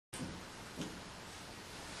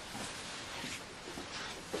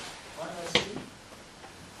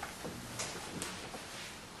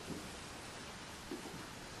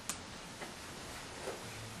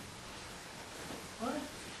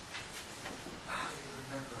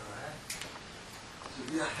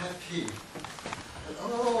we are happy. And,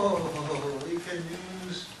 oh, we can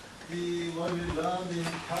use what we learned in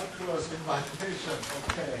calculus in vibration.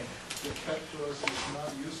 Okay, the calculus is not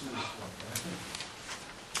useless one.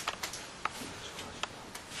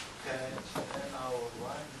 Okay, and I will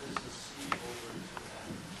write this as C over 2n.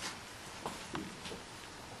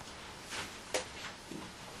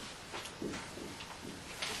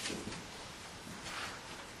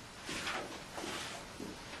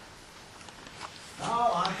 Now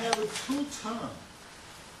I have two terms.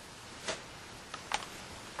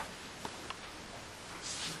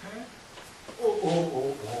 Okay?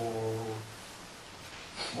 Oh.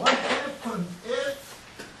 What happens if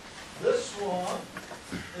this one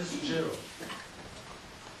is 0?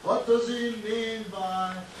 What does it mean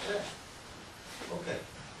by that? Okay.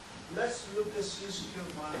 Let's look at c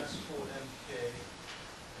squared minus 4mk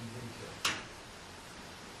in detail.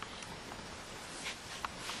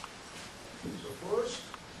 So first,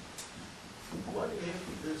 what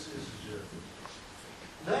if this is 0?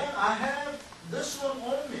 Then I have this one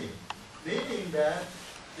only, meaning that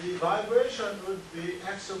the vibration would be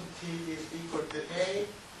x of t is equal to a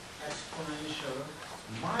exponential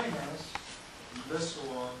minus this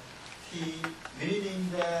one t, meaning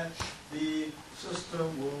that the system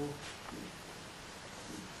will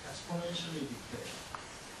exponentially decay.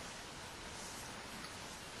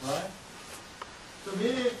 Right? So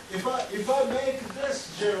meaning if I make this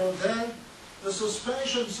 0, then the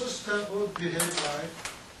suspension system will behave like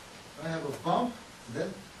I have a bump,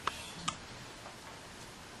 then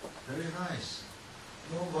very nice.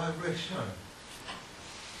 No vibration.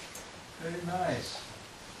 Very nice.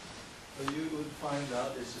 But you would find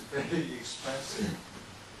out it's very expensive.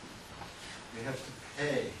 You have to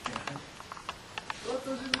pay. What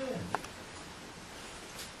does it mean?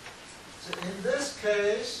 So in this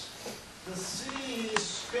case, the c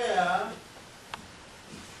squared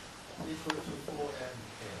equal to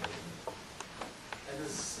 4mk. And the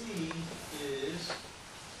c is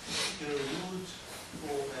the root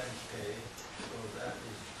 4mk, so that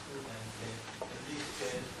is 2mk. In this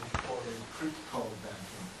case, we call it critical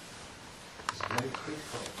damping. It's very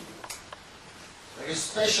critical. Very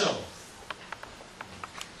special.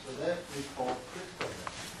 So that we call critical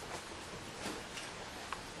damping.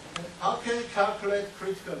 Okay. How can you calculate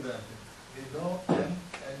critical damping? We know m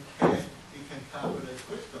and k, we can calculate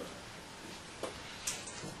critical damping.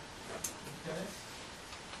 Okay?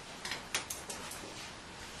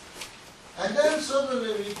 And then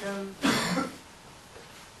suddenly we can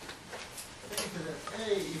think that,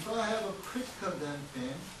 hey, if I have a critical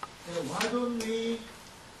damping, then why don't we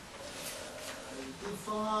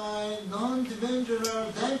define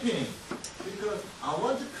non-dimensional damping? Because I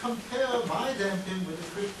want to compare my damping with the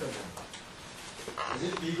critical damping. Is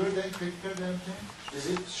it bigger than critical damping? Is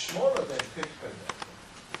it smaller than critical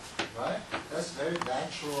damping? Right? That's a very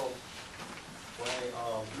natural way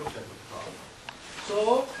of looking at the problem.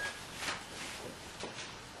 So,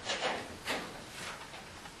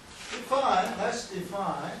 let's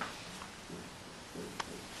define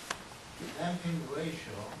damping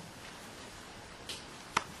ratio.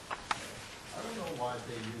 I don't know why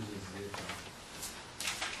they use zeta.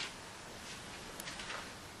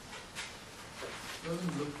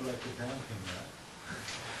 Doesn't look like a damping, right?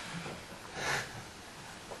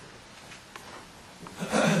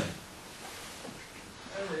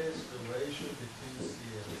 That is the ratio between C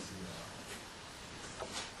and CR.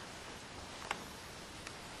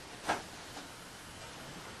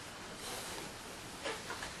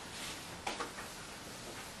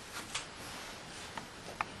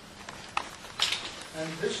 And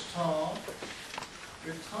this term,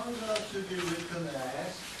 it turns out to be written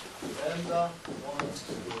as lambda 1,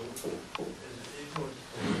 2 is equal to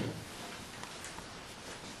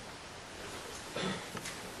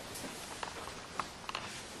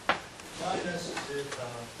minus zeta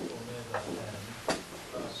omega n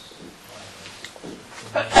plus minus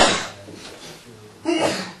omega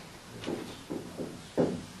n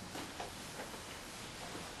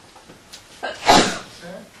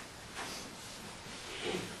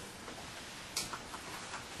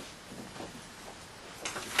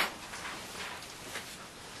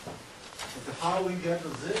how we get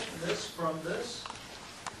this from this?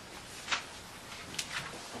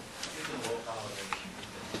 You can work out it.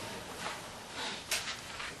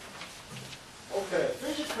 Okay,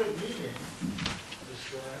 physical meaning is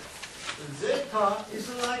that the zeta is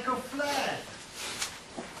like a flag.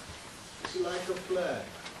 It's like a flag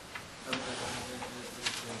in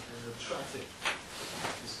the traffic.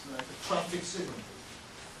 It's like a traffic signal.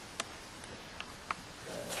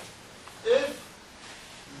 If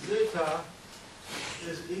zeta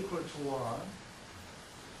is equal to 1,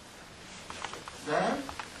 then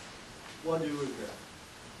what you will get?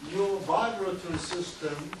 Your vibratory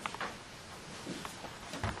system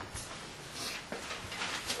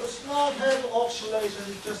does not have oscillation,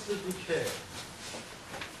 it's just a decay.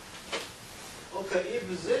 Okay, if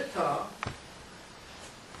zeta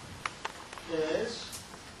is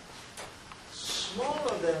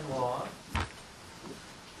smaller than 1,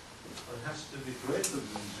 it has to be greater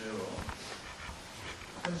than 0,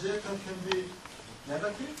 and zeta can be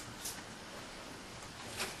negative.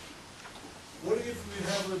 What if we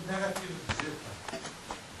have a negative zeta?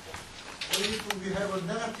 What if we have a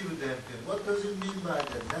negative damping? What does it mean by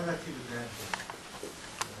that, negative damping?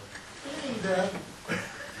 Meaning that,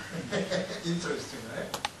 interesting,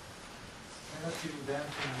 right? Negative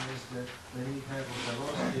damping means that when you have a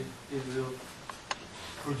velocity, it will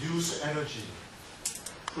produce energy.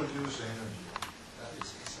 That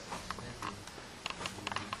is exactly.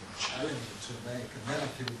 We can challenge it to make a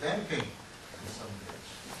negative damping in some ways.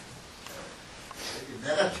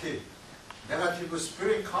 Negative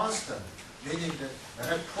spring constant, meaning that when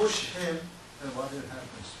I push him, then what will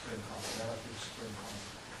happen? Spring constant, negative spring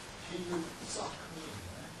constant. He will suck me,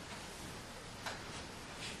 right?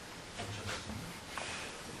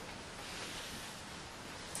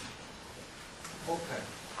 Okay,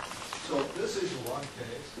 so this is one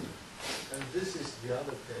case, and this is the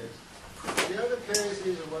other case. The other case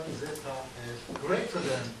is when zeta is greater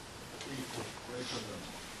than equal,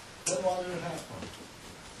 Then what will happen?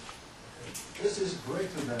 This is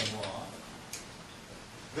greater than 1.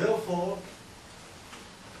 Therefore,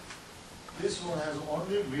 this one has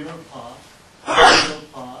only real part. Then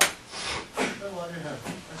what will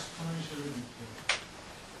happen? Exponentially decay.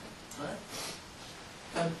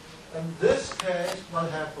 Right? And this case,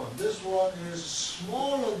 what happened? This one is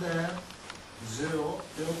smaller than 0.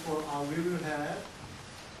 Therefore, we will have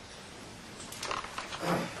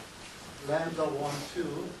lambda 1,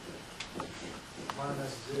 2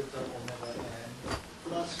 minus zeta omega n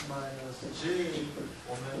plus minus j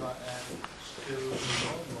omega n square root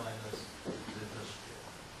 1 minus zeta square.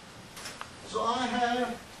 So I have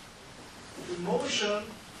the motion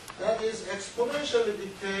that is exponentially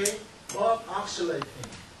decay but oscillating.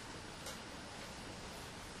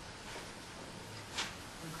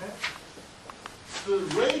 Okay? The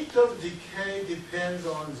rate of decay depends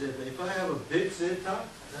on zeta. If I have a big zeta,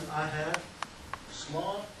 then I have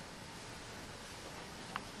small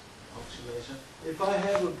oscillation. If I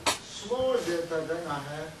have a small zeta, then I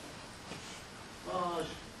have large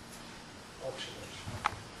oscillation.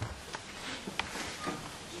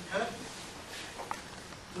 Okay?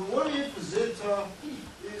 So what if zeta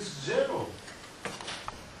is 0?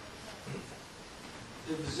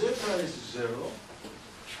 If zeta is 0,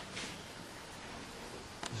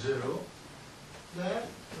 then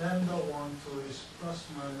lambda 1, 2 is plus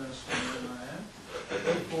minus omega n.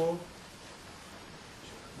 Therefore,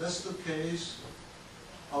 that's the case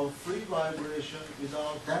of free vibration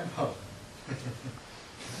without damper.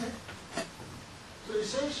 So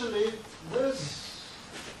essentially, this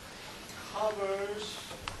covers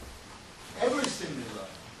everything we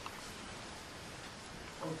learned.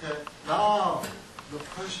 Okay, now the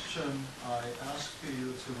question I ask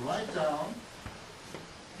you to write down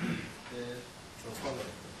is the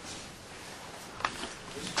following.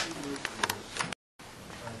 This figure is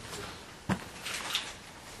like this.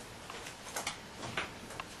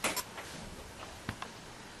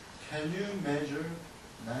 Can you measure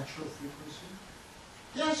natural frequency?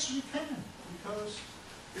 Yes, we can, because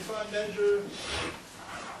if I measure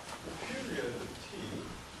the period t,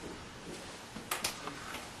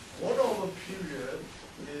 1 over period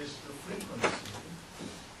is the frequency,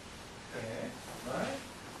 okay, right?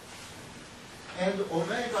 And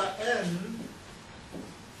omega n,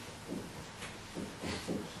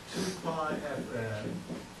 2 pi fn.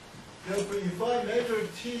 Therefore, if I measure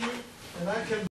t, and I can